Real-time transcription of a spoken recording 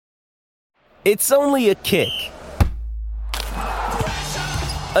It's only a kick,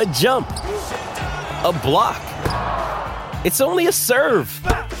 a jump, a block. It's only a serve.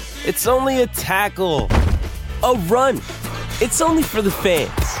 It's only a tackle, a run. It's only for the fans.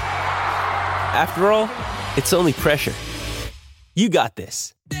 After all, it's only pressure. You got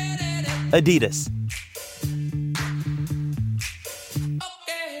this. Adidas.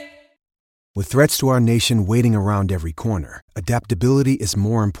 With threats to our nation waiting around every corner, adaptability is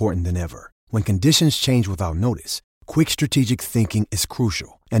more important than ever. When conditions change without notice, quick strategic thinking is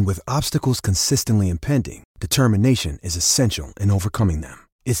crucial. And with obstacles consistently impending, determination is essential in overcoming them.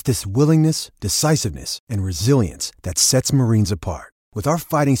 It's this willingness, decisiveness, and resilience that sets Marines apart. With our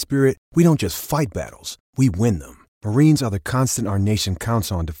fighting spirit, we don't just fight battles, we win them. Marines are the constant our nation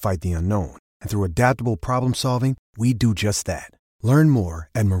counts on to fight the unknown. And through adaptable problem solving, we do just that. Learn more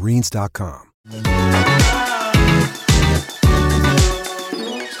at marines.com.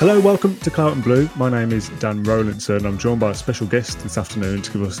 Hello, welcome to Claret and Blue. My name is Dan Rowlandson and I'm joined by a special guest this afternoon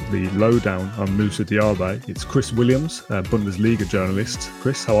to give us the lowdown on MOUSSA DIABY. It's Chris Williams, Bundesliga journalist.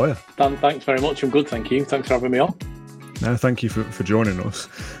 Chris, how are you? Dan, thanks very much. I'm good, thank you. Thanks for having me on. No, thank you for joining us.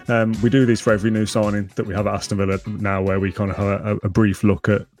 We do this for every new signing that we have at Aston Villa now, where we kind of have a brief look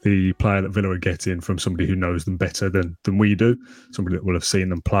at the player that Villa are getting from somebody who knows them better than we do, somebody that will have seen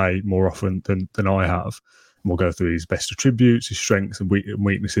them play more often than I have. And we'll go through his best attributes, his strengths and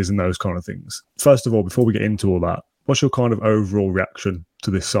weaknesses and those kind of things. First of all, before we get into all that, what's your kind of overall reaction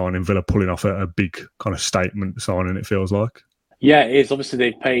to this signing, Villa pulling off a big kind of statement signing, it feels like? Yeah, it is. Obviously,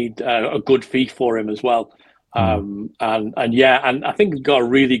 they've paid a good fee for him as well. And I think he's got a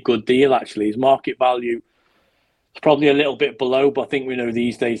really good deal, actually. His market value is probably a little bit below, but I think we know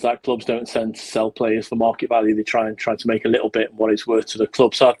these days that clubs don't tend to sell players for market value. They try to make a little bit what it's worth to the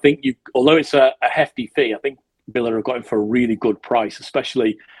club. So I think although it's a hefty fee, I think Villa have got him for a really good price,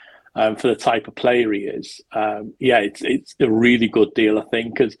 especially for the type of player he is. It's a really good deal, I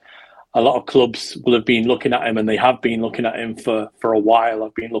think, because a lot of clubs will have been looking at him, and they have been looking at him for a while.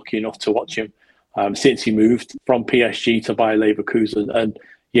 I've been lucky enough to watch him since he moved from PSG to Bayer Leverkusen. And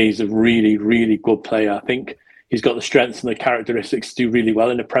yeah, he's a really, really good player. I think he's got the strengths and the characteristics to do really well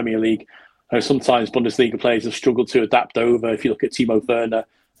in the Premier League. Sometimes Bundesliga players have struggled to adapt over. If you look at Timo Werner,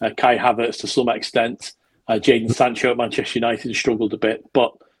 Kai Havertz to some extent, Jadon Sancho at Manchester United has struggled a bit.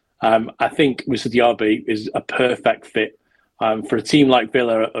 But I think MOUSSA DIABY is a perfect fit for a team like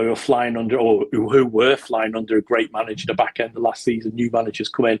Villa who are flying under, or who were flying under a great manager the back end of last season. New managers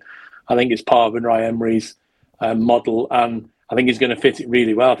come in. I think it's part of Unai Emery's model, and I think he's going to fit it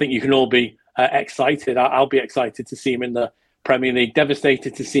really well. I think you can all be excited. I'll be excited to see him in the Premier League,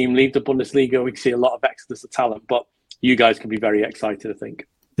 devastated to see him leave the Bundesliga. We can see a lot of exodus of talent, but you guys can be very excited, I think.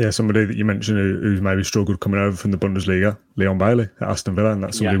 Yeah, somebody that you mentioned who's maybe struggled coming over from the Bundesliga, Leon Bailey at Aston Villa, and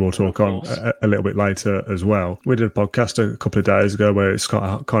that's somebody we'll talk on a little bit later as well. We did a podcast a couple of days ago where it's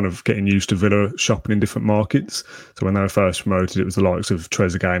kind of getting used to Villa shopping in different markets. So when they were first promoted, it was the likes of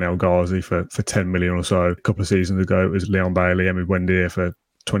Trezeguet and El Ghazi for 10 million or so. A couple of seasons ago, it was Leon Bailey, Emi Buendia for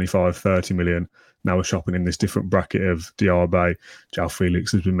 25, 30 million. Now we're shopping in this different bracket of Diaby, João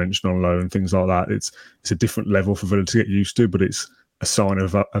Felix has been mentioned on loan, things like that. It's a different level for Villa to get used to, but it's a sign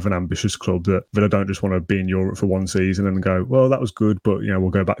of an ambitious club that Villa don't just want to be in Europe for one season and go, well, that was good, but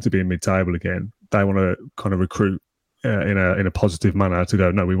we'll go back to being mid-table again. They want to kind of recruit in a positive manner to go,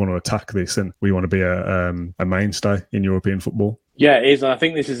 no, we want to attack this and we want to be a mainstay in European football. Yeah, it is, and I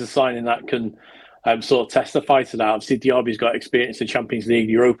think this is a signing that can sort of testify to that. Obviously, Diaby's got experience in Champions League,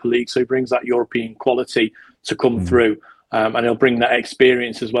 Europa League, so he brings that European quality to come through, and he'll bring that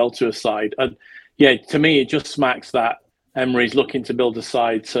experience as well to a side. And yeah, to me, it just smacks that Emery's looking to build a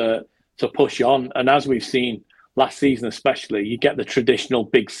side to push on. And as we've seen last season especially, you get the traditional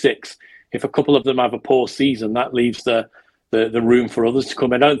big six. If a couple of them have a poor season, that leaves the room for others to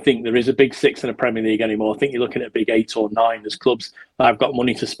come. I don't think there is a big six in the Premier League anymore. I think you're looking at a big 8 or 9. There's clubs that have got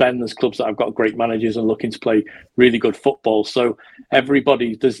money to spend. There's clubs that have got great managers and looking to play really good football. So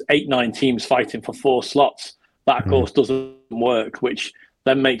there's 8, 9 teams fighting for 4 slots. That, of course, doesn't work, which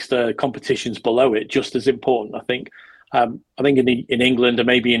then makes the competitions below it just as important, I think. I think in England and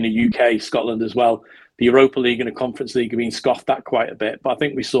maybe in the UK, Scotland as well, the Europa League and the Conference League have been scoffed at quite a bit. But I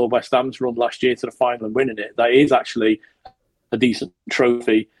think we saw West Ham's run last year to the final and winning it. That is actually a decent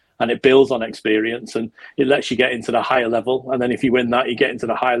trophy, and it builds on experience and it lets you get into the higher level. And then if you win that, you get into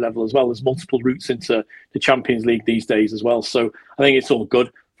the higher level as well. There's multiple routes into the Champions League these days as well. So I think it's all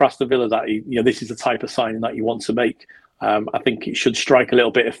good for Aston Villa that this is the type of signing that you want to make. I think it should strike a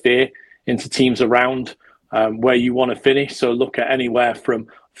little bit of fear into teams around where you want to finish. So look at anywhere from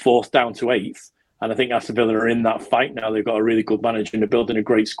 4th down to 8th. And I think Aston Villa are in that fight now. They've got a really good manager and they're building a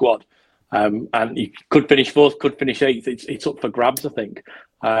great squad. And he could finish fourth, could finish eighth. It's up for grabs, I think.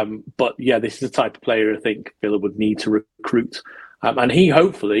 But yeah, this is the type of player I think Villa would need to recruit. And he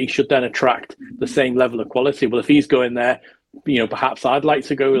hopefully should then attract the same level of quality. Well, if he's going there, perhaps I'd like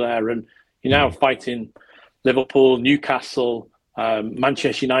to go there. And you're now fighting Liverpool, Newcastle,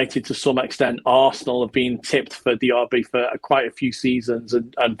 Manchester United to some extent. Arsenal have been tipped for DIABY for quite a few seasons,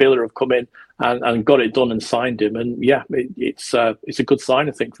 and Villa have come in and got it done and signed him. And yeah, it's a good sign,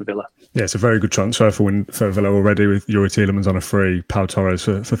 I think, for Villa. Yeah, it's a very good transfer for Villa already, with Yuri Tielemans on a free, Pau Torres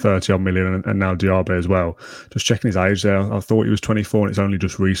for 30 odd million, and now DIABY as well. Just checking his age there, I thought he was 24, and it's only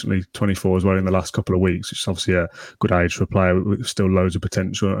just recently 24 as well in the last couple of weeks, which is obviously a good age for a player with still loads of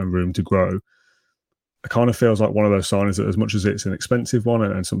potential and room to grow. It kind of feels like one of those signings that, as much as it's an expensive one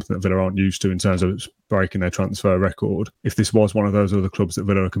and something that Villa aren't used to in terms of breaking their transfer record, if this was one of those other clubs that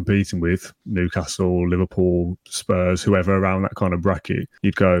Villa are competing with, Newcastle, Liverpool, Spurs, whoever around that kind of bracket,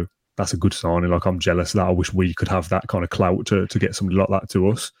 you'd go, that's a good signing. Like, I'm jealous of that. I wish we could have that kind of clout to get somebody like that to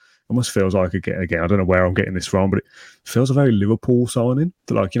us. Almost feels like, again, I don't know where I'm getting this from, but it feels a very Liverpool signing.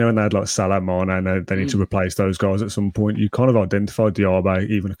 Like, when they had like Salah, Mane, and they need to replace those guys at some point. You kind of identified DIABY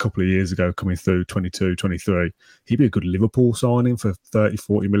even a couple of years ago coming through 22, 23. He'd be a good Liverpool signing for 30,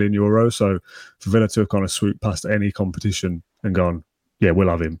 40 million euros. So for Villa to have kind of swooped past any competition and gone, yeah, we'll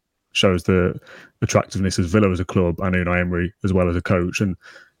have him, shows the attractiveness of Villa as a club and Unai Emery as well as a coach. And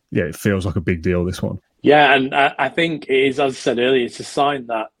yeah, it feels like a big deal, this one. Yeah, and I think it is, as I said earlier, it's a sign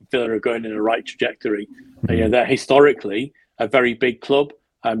that Villa are going in the right trajectory. They're historically a very big club,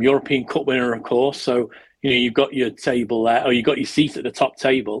 European Cup winner, of course. So, you've got your table there, or you've got your seat at the top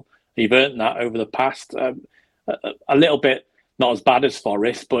table. You've earned that over the past, a little bit, not as bad as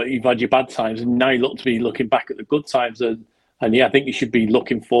Forest, but you've had your bad times, and now you look to be looking back at the good times. And yeah, I think you should be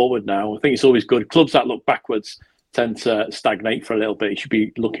looking forward now. I think it's always good. Clubs that look backwards tend to stagnate for a little bit. You should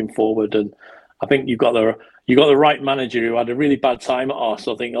be looking forward, and I think you've got the right manager who had a really bad time at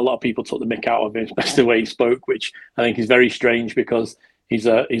Arsenal. I think a lot of people took the mick out of him, especially the way he spoke, which I think is very strange because he's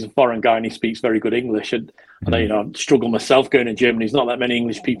a foreign guy and he speaks very good English. And I struggle myself going to Germany. There's not that many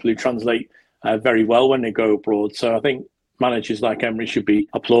English people who translate very well when they go abroad. So I think managers like Emery should be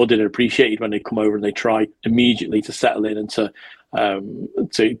applauded and appreciated when they come over and they try immediately to settle in and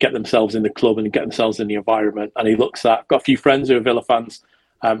to get themselves in the club and get themselves in the environment. And he looks at, I've got a few friends who are Villa fans,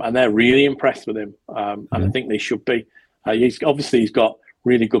 and they're really impressed with him. And I think they should be. He's got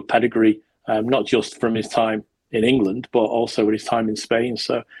really good pedigree, not just from his time in England, but also with his time in Spain.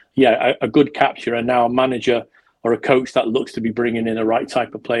 So, yeah, a good capture, and now a manager or a coach that looks to be bringing in the right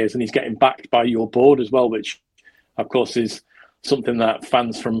type of players, and he's getting backed by your board as well, which, of course, is something that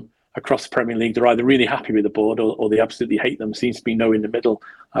fans from across the Premier League, they're either really happy with the board or they absolutely hate them. Seems to be no in the middle.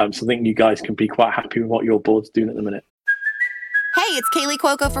 So I think you guys can be quite happy with what your board's doing at the minute. Hey, it's Kaylee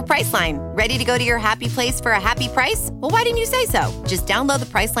Cuoco for Priceline. Ready to go to your happy place for a happy price? Well, why didn't you say so? Just download the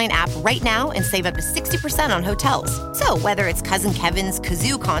Priceline app right now and save up to 60% on hotels. So whether it's Cousin Kevin's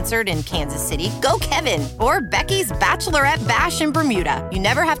Kazoo Concert in Kansas City, go Kevin, or Becky's Bachelorette Bash in Bermuda, you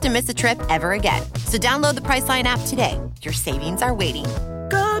never have to miss a trip ever again. So download the Priceline app today. Your savings are waiting.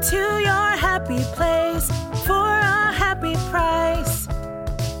 Go to your happy place for a happy price.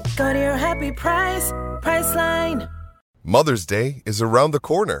 Go to your happy price, Priceline. Mother's Day is around the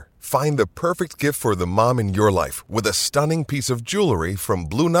corner. Find the perfect gift for the mom in your life with a stunning piece of jewelry from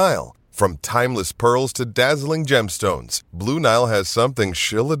Blue Nile. From timeless pearls to dazzling gemstones, Blue Nile has something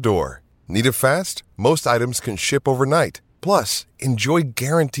she'll adore. Need it fast? Most items can ship overnight. Plus, enjoy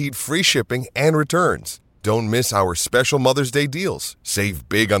guaranteed free shipping and returns. Don't miss our special Mother's Day deals. Save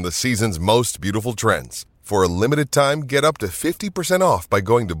big on the season's most beautiful trends. For a limited time, get up to 50% off by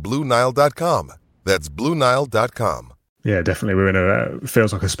going to BlueNile.com. That's BlueNile.com. Yeah, definitely. We're in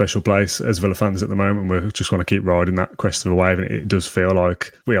feels like a special place as Villa fans at the moment. We're just want to keep riding that crest of a wave. And it does feel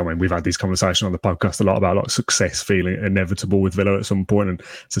like, we've had these conversations on the podcast a lot about like success feeling inevitable with Villa at some point. And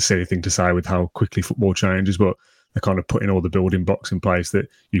it's a silly thing to say with how quickly football changes, but they're kind of putting all the building blocks in place that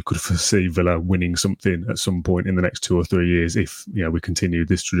you could foresee Villa winning something at some point in the next 2 or 3 years if, we continue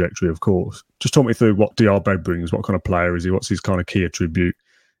this trajectory, of course. Just talk me through what DIABY brings. What kind of player is he? What's his kind of key attribute?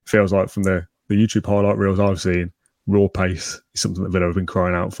 Feels like from the YouTube highlight reels I've seen, raw pace is something that Villa have been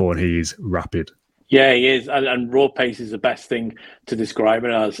crying out for, and he is rapid. Yeah, he is. And raw pace is the best thing to describe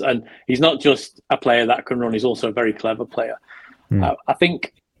it as. And he's not just a player that can run, he's also a very clever player. I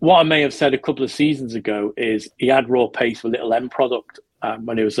think what I may have said a couple of seasons ago is he had raw pace with Little M product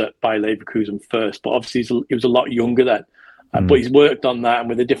when he was at Bayer Leverkusen first. But obviously he was a lot younger then. But he's worked on that, and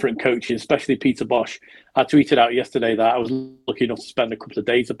with the different coaches, especially Peter Bosz. I tweeted out yesterday that I was lucky enough to spend a couple of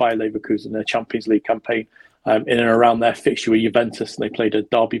days at Bayer Leverkusen in their Champions League campaign in and around their fixture with Juventus, and they played a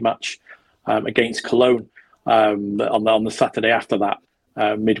derby match against Cologne on the Saturday after that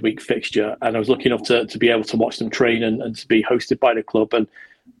midweek fixture, and I was lucky enough to be able to watch them train and to be hosted by the club. And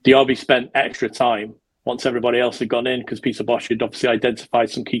DIABY spent extra time once everybody else had gone in, because Peter Bosz had obviously identified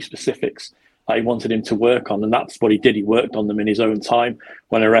some key specifics that he wanted him to work on, and that's what he did. He worked on them in his own time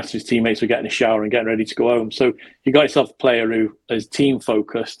when the rest of his teammates were getting a shower and getting ready to go home. So you got yourself a player who is team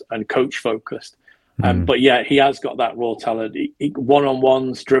focused and coach focused. But yeah, he has got that raw talent. He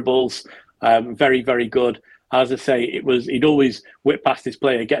one-on-ones, dribbles, very, very good. As I say, he'd always whip past his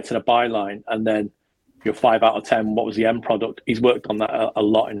player, get to the byline, and then your 5 out of 10, what was the end product? He's worked on that a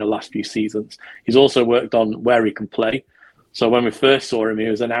lot in the last few seasons. He's also worked on where he can play. So when we first saw him, he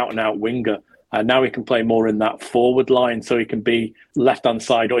was an out-and-out winger. And now he can play more in that forward line, so he can be left-hand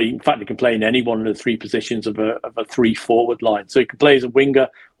side, or in fact, he can play in any one of the three positions of a 3-forward line. So he can play as a winger,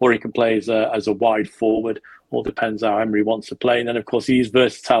 or he can play as a wide forward. All depends how Emery wants to play. And then, of course, he's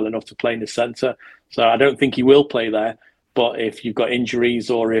versatile enough to play in the centre. So I don't think he will play there. But if you've got injuries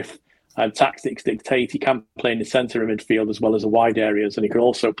or if tactics dictate, he can play in the centre of midfield as well as the wide areas. And he can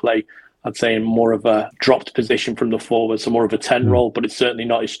also play, I'd say, in more of a dropped position from the forward, so more of a 10 role, but it's certainly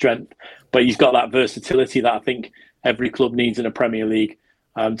not his strength. But he's got that versatility that I think every club needs in a Premier League,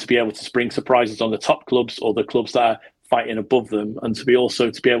 to be able to spring surprises on the top clubs or the clubs that are fighting above them, and to be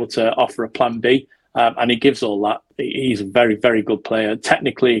able to offer a plan B. And he gives all that. He's a very, very good player,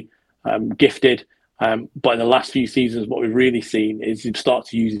 technically gifted. But in the last few seasons, what we've really seen is him start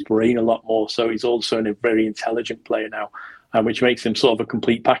to use his brain a lot more. So he's also a very intelligent player now, which makes him sort of a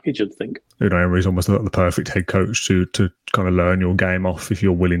complete package, I think. Emery's almost like the perfect head coach to kind of learn your game off if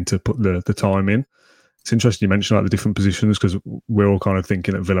you're willing to put the time in. It's interesting you mentioned like the different positions, because we're all kind of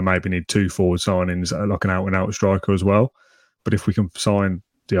thinking that Villa maybe need 2 forward signings, like an out-and-out striker as well. But if we can sign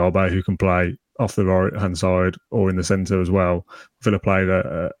DIABY, who can play off the right-hand side or in the centre as well, Villa played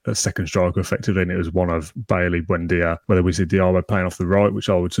a second striker effectively, and it was one of Bailey, Buendia. Whether we see DIABY playing off the right, which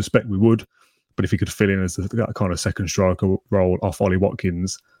I would suspect we would, but if he could fill in as that kind of second striker role off Ollie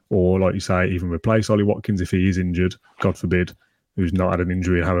Watkins, or like you say, even replace Ollie Watkins if he is injured, God forbid, who's not had an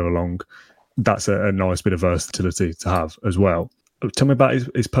injury in however long, that's a nice bit of versatility to have as well. Tell me about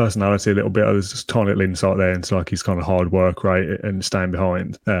his personality a little bit. There's just a tiny little insight there into like his kind of hard work rate and staying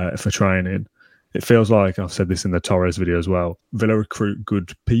behind for training. It feels like, I've said this in the Torres video as well, Villa recruit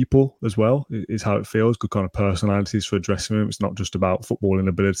good people as well, is how it feels, good kind of personalities for a dressing room. It's not just about footballing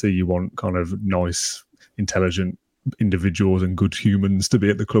ability. You want kind of nice, intelligent individuals and good humans to be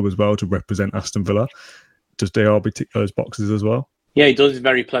at the club as well, to represent Aston Villa. Does DIABY tick those boxes as well? Yeah, he does. He's a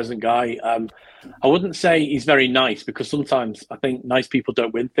very pleasant guy. I wouldn't say he's very nice, because sometimes I think nice people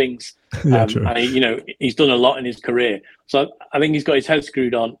don't win things. And he's done a lot in his career. So I think he's got his head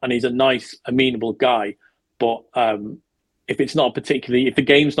screwed on, and he's a nice, amenable guy. But if the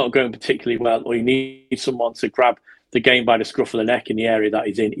game's not going particularly well, or you need someone to grab the game by the scruff of the neck in the area that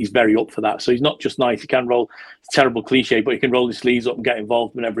he's in, he's very up for that. So he's not just nice. He can roll, it's a terrible cliche, but he can roll his sleeves up and get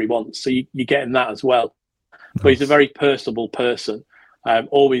involved whenever he wants. So you're getting that as well. But he's a very personable person.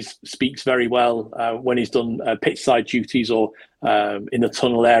 Always speaks very well when he's done pitch side duties or in the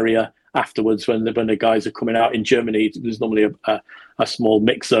tunnel area afterwards. When the guys are coming out in Germany, there's normally a small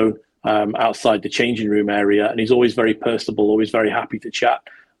mix zone outside the changing room area, and he's always very personable, always very happy to chat.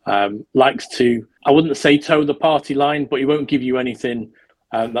 Likes to, I wouldn't say toe the party line, but he won't give you anything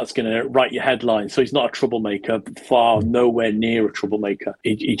that's going to write your headline. So he's not a troublemaker, nowhere near a troublemaker.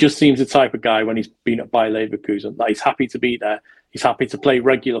 He just seems the type of guy, when he's been at Bayer Leverkusen, that he's happy to be there. He's happy to play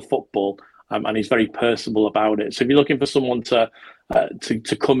regular football, and he's very personable about it. So if you're looking for someone to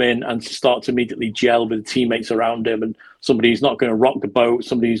come in and to start to immediately gel with the teammates around him, and somebody who's not going to rock the boat,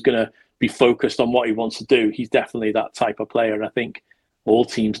 somebody who's going to be focused on what he wants to do, he's definitely that type of player. And I think all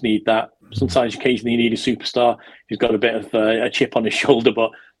teams need that. Sometimes occasionally you need a superstar who's got a bit of a chip on his shoulder,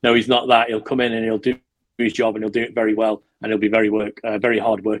 but no, he's not that. He'll come in and he'll do his job, and he'll do it very well, and he'll be very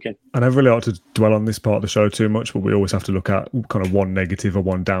hard working. I never really like to dwell on this part of the show too much, but we always have to look at kind of one negative or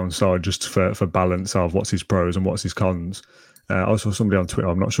one downside, just for balance of what's his pros and what's his cons. I saw somebody on Twitter,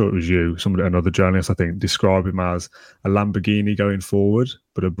 I'm not sure it was you, another journalist, I think, describe him as a Lamborghini going forward,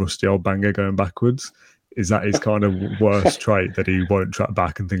 but a rusty old banger going backwards. Is that his kind of worst trait, that he won't track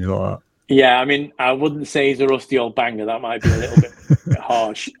back and things like that? Yeah, I mean, I wouldn't say he's a rusty old banger. That might be a little bit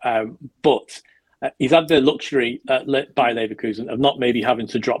harsh. But he's had the luxury by Leverkusen of not maybe having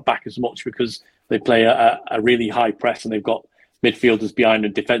to drop back as much, because they play a really high press, and they've got midfielders behind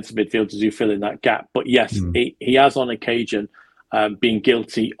and defensive midfielders who fill in that gap. But yes, he has on occasion been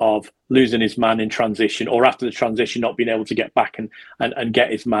guilty of losing his man in transition, or after the transition not being able to get back and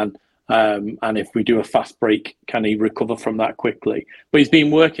get his man. And if we do a fast break, can he recover from that quickly? But he's been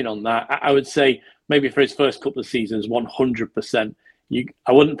working on that. I would say maybe for his first couple of seasons, 100%.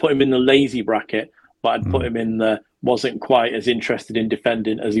 I wouldn't put him in the lazy bracket, but I'd put him in the wasn't quite as interested in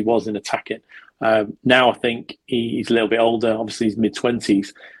defending as he was in attacking. Now I think he's a little bit older. Obviously, he's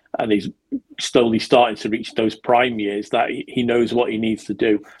mid-20s, and he's slowly starting to reach those prime years that he knows what he needs to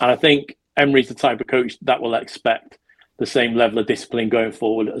do. And I think Emery's the type of coach that will expect the same level of discipline going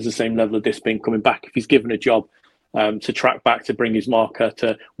forward as the same level of discipline coming back. If he's given a job to track back, to bring his marker,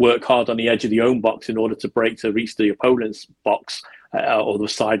 to work hard on the edge of the own box in order to break to reach the opponent's box or the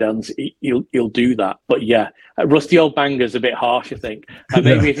side ends, he'll do that. But yeah, rusty old banger's a bit harsh, I think.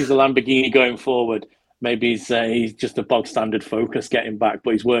 Maybe if he's a Lamborghini going forward, maybe he's just a bog standard Focus getting back,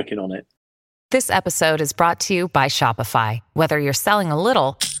 but he's working on it. This episode is brought to you by Shopify. Whether you're selling a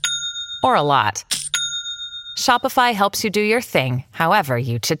little or a lot, Shopify helps you do your thing, however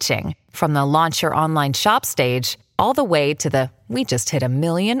you cha-ching. From the launch your online shop stage, all the way to the we just hit 1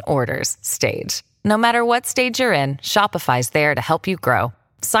 million orders stage. No matter what stage you're in, Shopify's there to help you grow.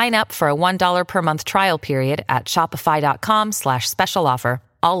 Sign up for a $1 per month trial period at shopify.com/special offer,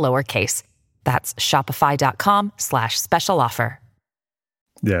 all lowercase. That's shopify.com/special offer.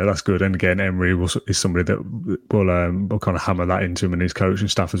 Yeah, that's good. And again, Emery is somebody that will kind of hammer that into him and his coaching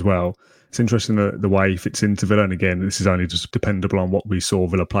staff as well. It's interesting the way he fits into Villa. And again, this is only just dependable on what we saw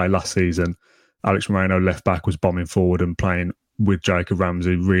Villa play last season. Alex Moreno, left back, was bombing forward and playing with Jacob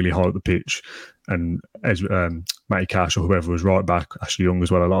Ramsey really high up the pitch. And as Matty Cash or whoever was right back, Ashley Young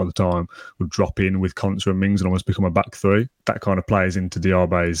as well, a lot of the time, would drop in with Konsa and Mings and almost become a back three. That kind of plays into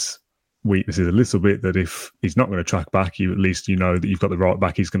Diaby's weaknesses a little bit, that if he's not going to track back, at least you know that you've got the right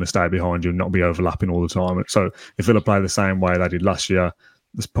back, he's going to stay behind you and not be overlapping all the time. So if Villa play the same way they did last year,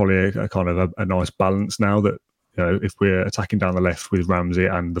 there's probably a kind of a nice balance now that, you know, if we're attacking down the left with Ramsey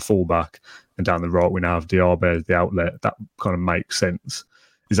and the fullback, and down the right we now have Diaby as the outlet, that kind of makes sense.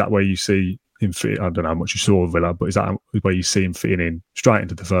 Is that where you see him fit? I don't know how much you saw of Villa, but is that where you see him fitting in straight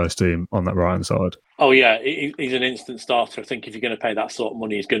into the first team on that right hand side? Oh yeah, he's an instant starter. I think if you're going to pay that sort of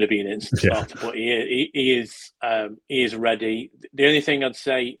money, he's going to be an instant starter. But he is ready. The only thing I'd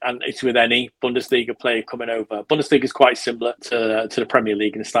say, and it's with any Bundesliga player coming over, Bundesliga is quite similar to the Premier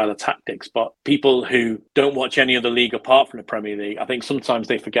League in the style of tactics. But people who don't watch any other league apart from the Premier League, I think sometimes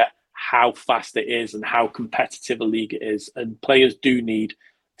they forget how fast it is and how competitive a league it is. And players do need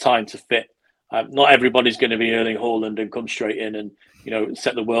time to fit. Not everybody's going to be Erling Haaland and come straight in and, you know,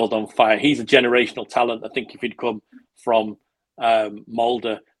 set the world on fire. He's a generational talent. I think if he'd come from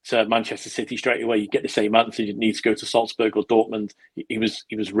Molde to Manchester City straight away, you get the same answer. You'd need to go to Salzburg or Dortmund. He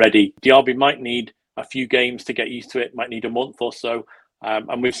was ready. Diaby might need a few games to get used to it. Might need a month or so.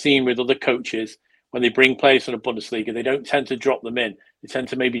 And we've seen with other coaches, when they bring players from the Bundesliga, they don't tend to drop them in. They tend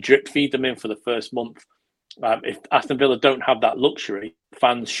to maybe drip feed them in for the first month. If Aston Villa don't have that luxury,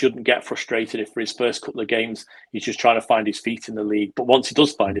 fans shouldn't get frustrated if for his first couple of games he's just trying to find his feet in the league. But once he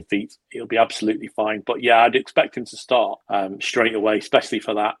does find his feet, he'll be absolutely fine. But yeah, I'd expect him to start straight away, especially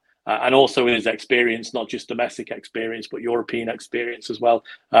for that. And also in his experience, not just domestic experience, but European experience as well.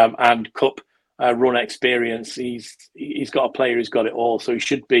 And cup run experience. He's got a player who's got it all. So he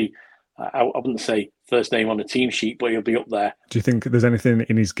should be, I wouldn't say first name on the team sheet, but he'll be up there. Do you think there's anything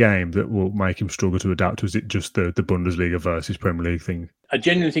in his game that will make him struggle to adapt, or is it just the Bundesliga versus Premier League thing? I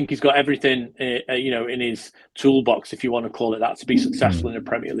genuinely think he's got everything, in his toolbox, if you want to call it that, to be successful in the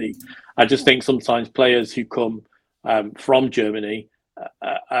Premier League. I just think sometimes players who come from Germany,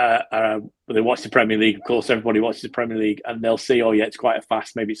 they watch the Premier League. Of course, everybody watches the Premier League, and they'll see, oh yeah, it's quite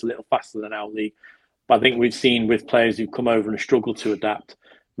fast. Maybe it's a little faster than our league. But I think we've seen with players who come over and struggle to adapt,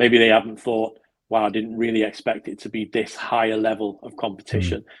 maybe they haven't thought, wow, I didn't really expect it to be this higher level of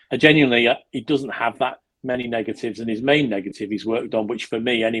competition. And genuinely, he doesn't have that many negatives, and his main negative he's worked on, which for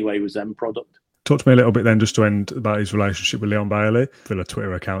me anyway was end product. Talk to me a little bit then, just to end, about his relationship with Leon Bailey. Villa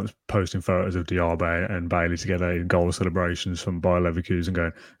Twitter accounts posting photos of Diaby and Bailey together in goal celebrations from Bayer Leverkusen,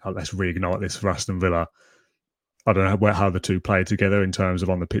 going, oh, let's reignite this for Aston Villa. I don't know how the two played together in terms of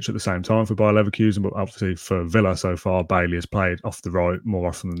on the pitch at the same time for Bayer Leverkusen, but obviously for Villa so far, Bailey has played off the right more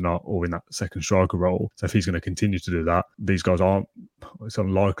often than not, or in that second striker role. So if he's going to continue to do that, these guys it's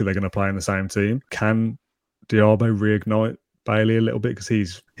unlikely they're going to play in the same team. Can Diaby reignite Bailey a little bit? Because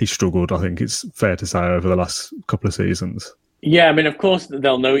he's struggled, I think it's fair to say, over the last couple of seasons. Yeah, I mean, of course,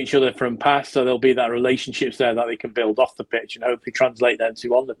 they'll know each other from past, so there'll be that relationships there that they can build off the pitch and hopefully translate them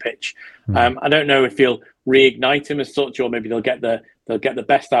to on the pitch. I don't know if he'll reignite him as such, or maybe they'll get the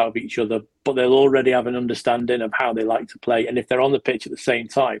best out of each other, but they'll already have an understanding of how they like to play. And if they're on the pitch at the same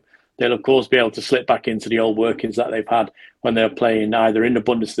time, they'll of course be able to slip back into the old workings that they've had when they were playing either in the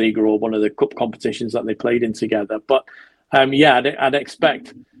Bundesliga or one of the cup competitions that they played in together. But I'd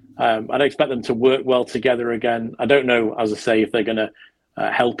expect them to work well together again. I don't know, as I say, if they're going to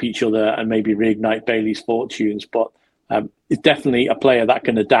help each other and maybe reignite Bailey's fortunes, but it's definitely a player that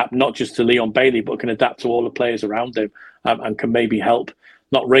can adapt, not just to Leon Bailey, but can adapt to all the players around him, and can maybe help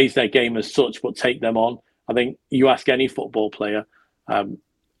not raise their game as such, but take them on. I think you ask any football player,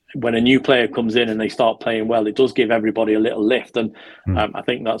 when a new player comes in and they start playing well, it does give everybody a little lift. And I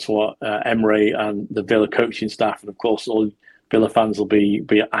think that's what Emre and the Villa coaching staff, and of course all Villa fans will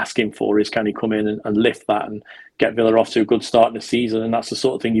be asking for, is can he come in and lift that and get Villa off to a good start in the season. And that's the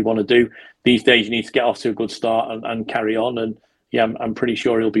sort of thing you want to do. These days you need to get off to a good start and carry on. And yeah, I'm pretty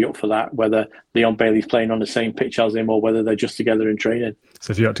sure he'll be up for that, whether Leon Bailey's playing on the same pitch as him or whether they're just together in training.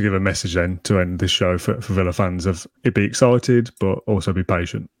 So if you had to give a message then to end this show for Villa fans, of it, be excited but also be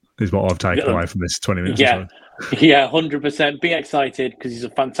patient, is what I've taken away from this 20 minutes or so. Yeah, 100%. Be excited because he's a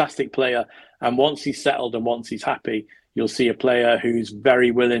fantastic player. And once he's settled and once he's happy, you'll see a player who's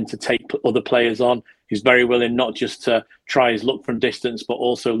very willing to take other players on, who's very willing not just to try his luck from distance, but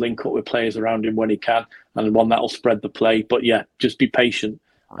also link up with players around him when he can, and one that'll spread the play. But yeah, just be patient.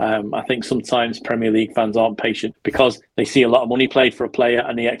 I think sometimes Premier League fans aren't patient because they see a lot of money played for a player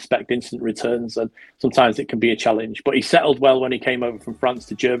and they expect instant returns, and sometimes it can be a challenge. But he settled well when he came over from France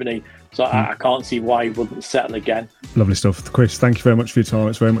to Germany, so I can't see why he wouldn't settle again. Lovely stuff. Chris, thank you very much for your time.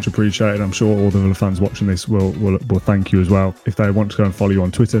 It's very much appreciated. I'm sure all the Villa fans watching this will thank you as well. If they want to go and follow you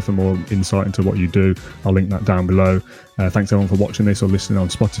on Twitter for more insight into what you do, I'll link that down below. Thanks everyone for watching this or listening on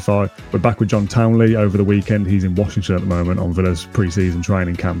Spotify. We're back with John Townley over the weekend. He's in Washington at the moment on Villa's pre-season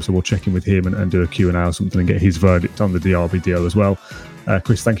training camp, so we'll check in with him and do a Q&A or something and get his verdict on the DIABY deal as well.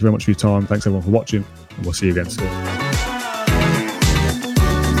 Chris, thank you very much for your time. Thanks everyone for watching, and we'll see you again soon.